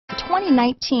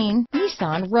2019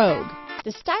 Nissan Rogue.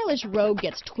 The stylish Rogue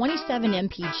gets 27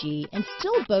 mpg and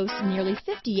still boasts nearly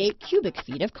 58 cubic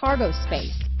feet of cargo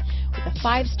space. With a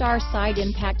 5-star side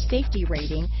impact safety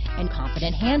rating and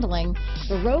confident handling,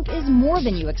 the Rogue is more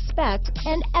than you expect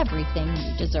and everything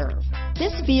you deserve.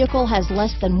 This vehicle has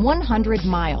less than 100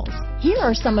 miles. Here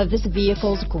are some of this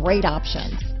vehicle's great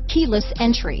options: keyless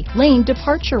entry, lane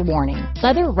departure warning,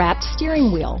 leather-wrapped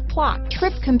steering wheel, clock,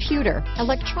 trip computer,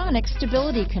 electronic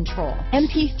stability control,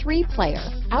 MP3 player,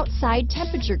 outside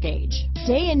temperature gauge,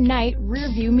 day and night rear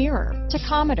view mirror,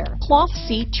 tachometer, cloth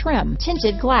seat trim,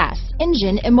 tinted glass,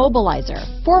 engine immobilizer,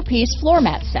 4-piece floor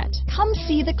mat set. Come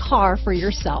see the car for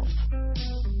yourself.